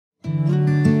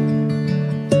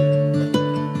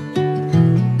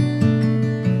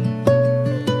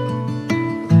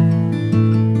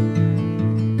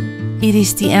It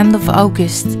is the end of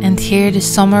August, and here the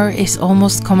summer is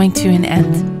almost coming to an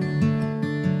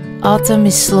end. Autumn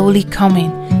is slowly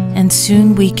coming, and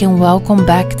soon we can welcome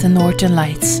back the Northern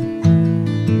Lights.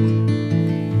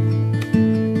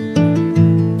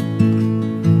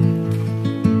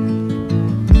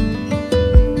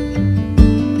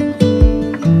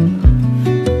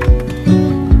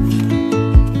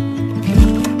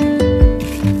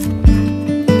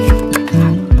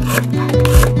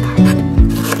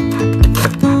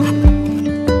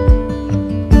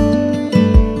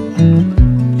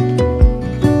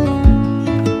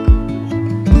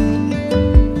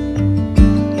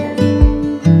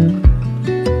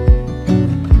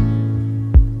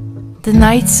 The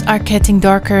nights are getting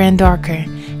darker and darker,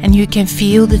 and you can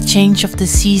feel the change of the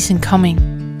season coming.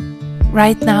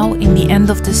 Right now, in the end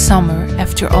of the summer,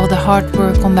 after all the hard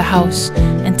work on the house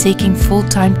and taking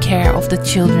full-time care of the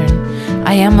children,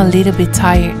 I am a little bit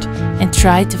tired and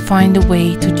try to find a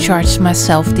way to charge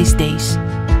myself these days.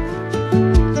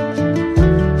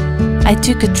 I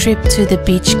took a trip to the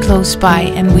beach close by,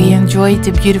 and we enjoyed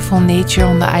the beautiful nature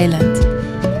on the island.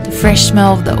 The fresh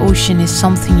smell of the ocean is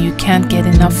something you can't get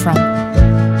enough from.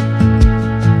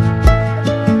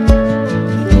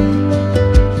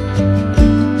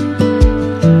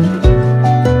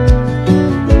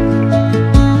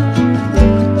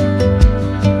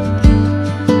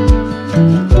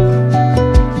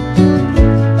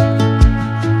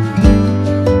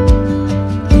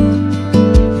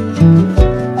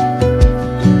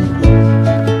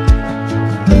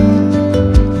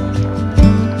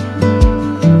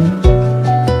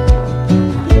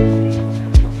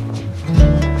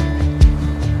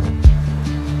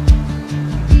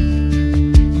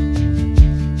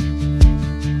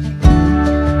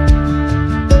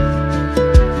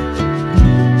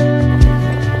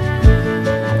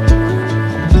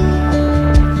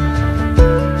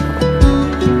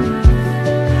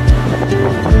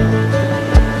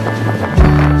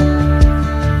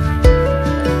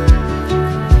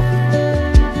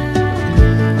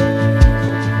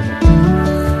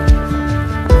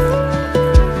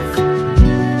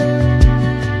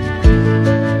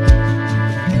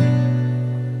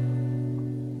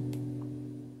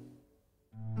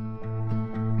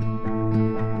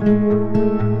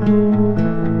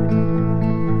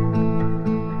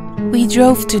 We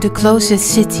drove to the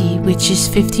closest city, which is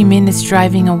 50 minutes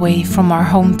driving away from our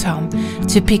hometown,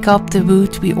 to pick up the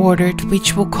wood we ordered,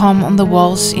 which will come on the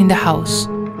walls in the house.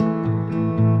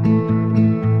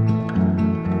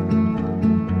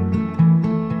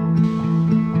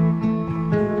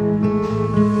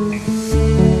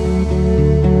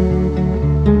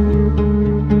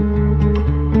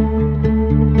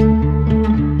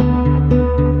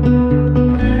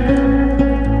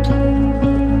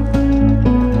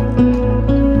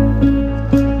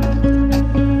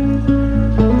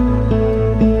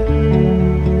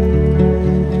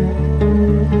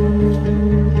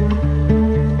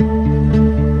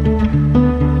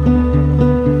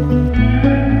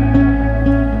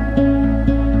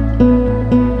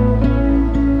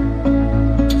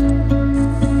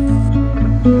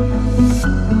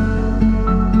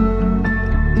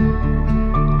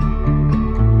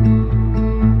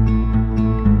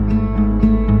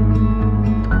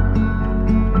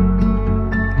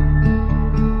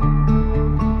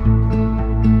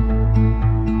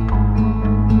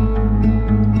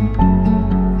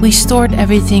 We stored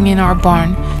everything in our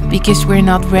barn because we're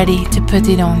not ready to put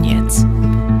it on yet.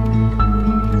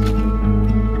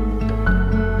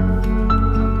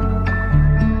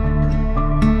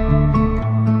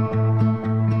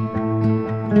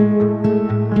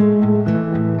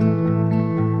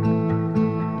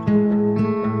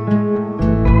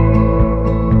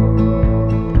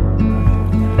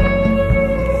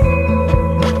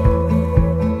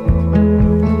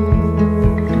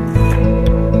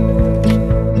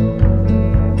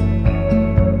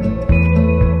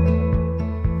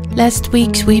 Last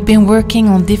weeks we've been working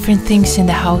on different things in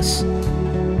the house,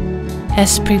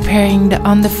 as preparing the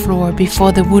underfloor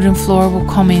before the wooden floor will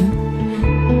come in.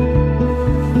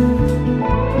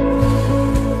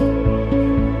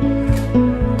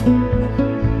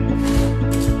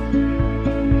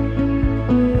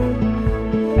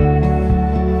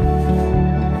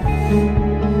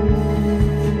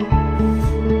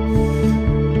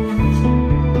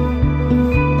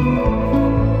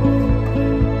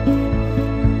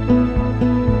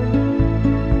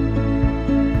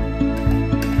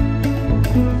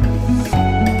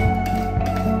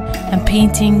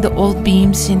 Painting the old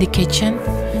beams in the kitchen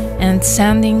and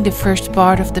sanding the first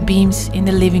part of the beams in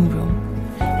the living room.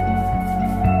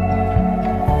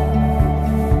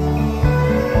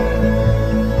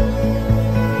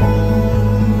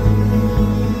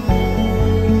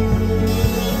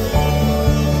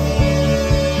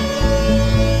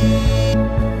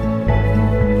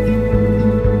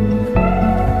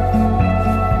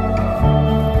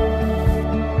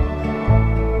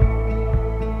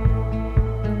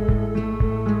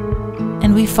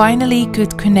 finally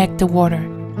could connect the water.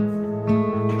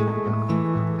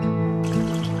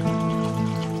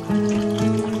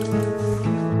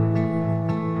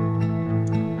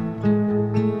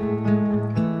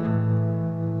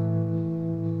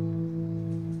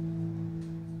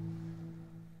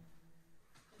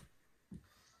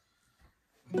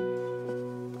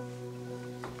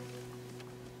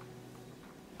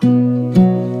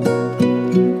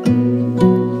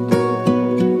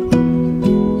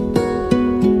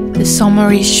 The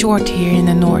summer is short here in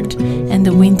the north and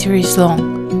the winter is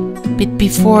long. But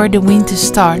before the winter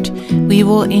starts, we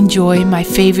will enjoy my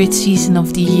favorite season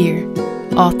of the year,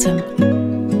 autumn.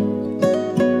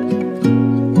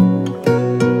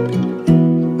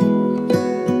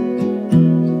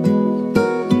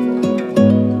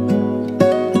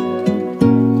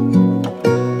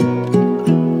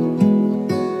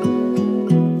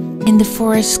 In the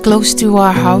forest close to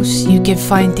our house, you can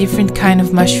find different kind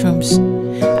of mushrooms.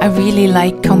 I really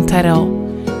like cantarel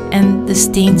and the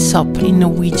steensopp in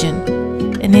Norwegian.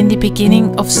 And in the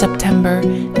beginning of September,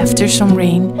 after some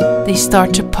rain, they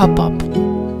start to pop up.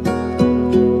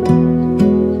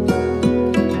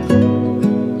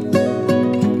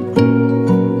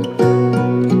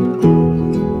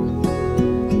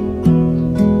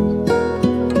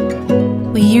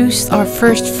 We used our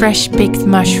first fresh picked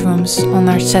mushrooms on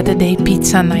our Saturday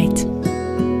pizza night.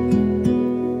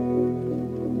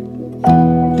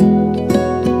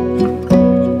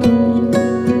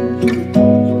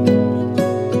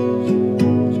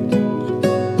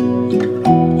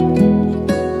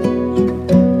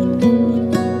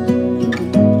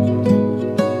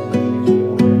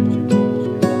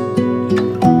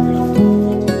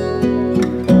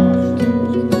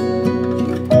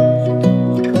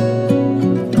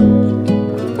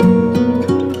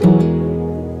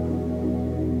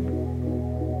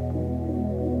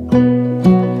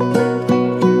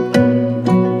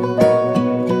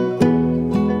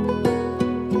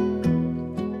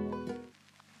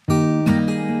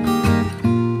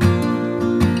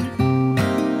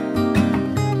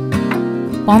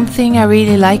 One thing I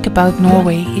really like about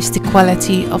Norway is the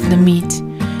quality of the meat.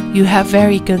 You have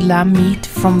very good lamb meat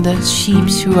from the sheep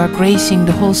who are grazing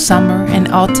the whole summer and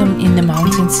autumn in the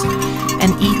mountains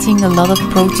and eating a lot of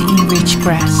protein-rich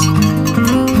grass.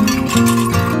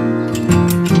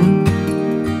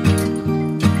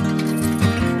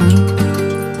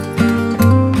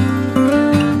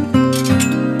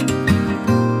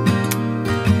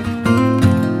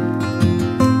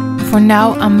 For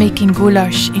now I'm making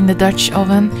goulash in the Dutch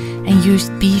oven and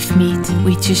used beef meat,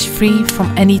 which is free from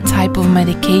any type of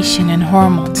medication and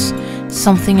hormones,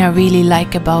 something I really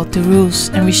like about the rules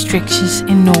and restrictions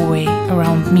in Norway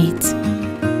around meat.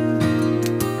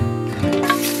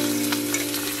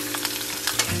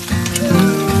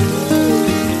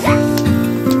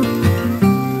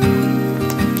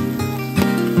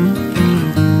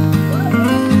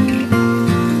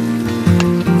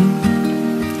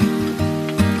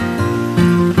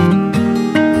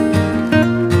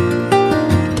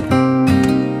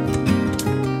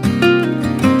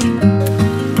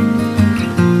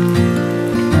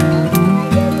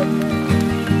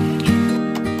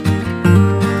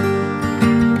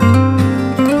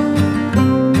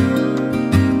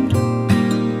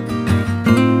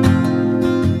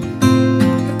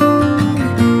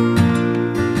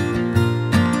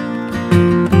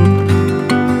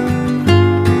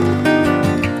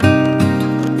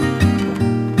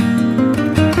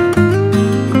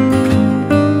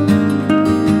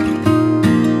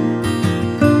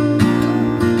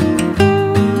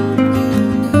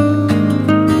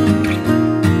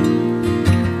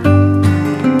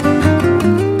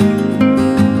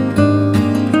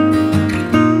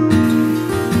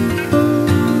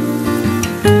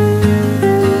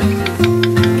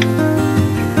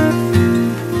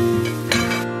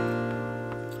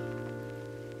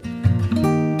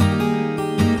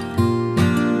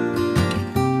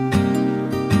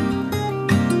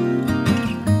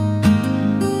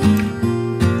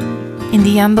 In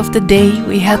the end of the day,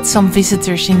 we had some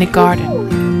visitors in the garden.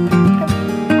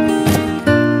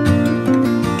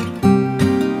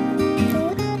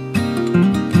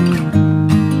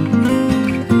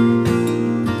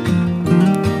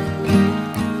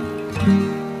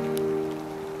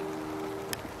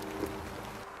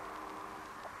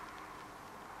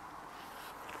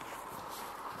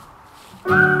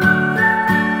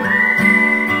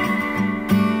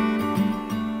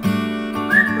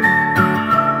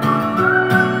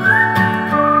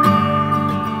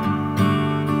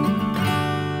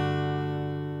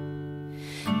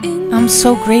 I'm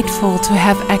so grateful to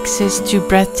have access to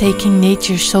breathtaking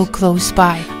nature so close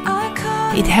by.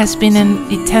 It has been an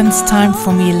intense time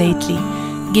for me lately,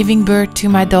 giving birth to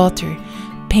my daughter,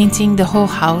 painting the whole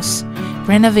house,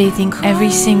 renovating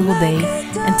every single day,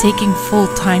 and taking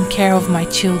full-time care of my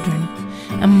children,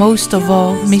 and most of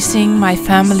all, missing my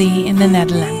family in the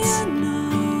Netherlands.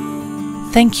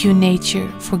 Thank you,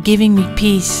 nature, for giving me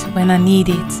peace when I need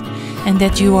it, and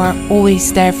that you are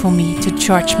always there for me to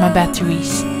charge my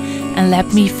batteries, and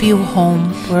let me feel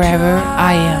home wherever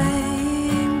I am.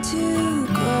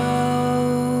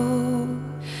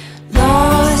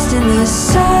 Lost in the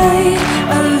sun.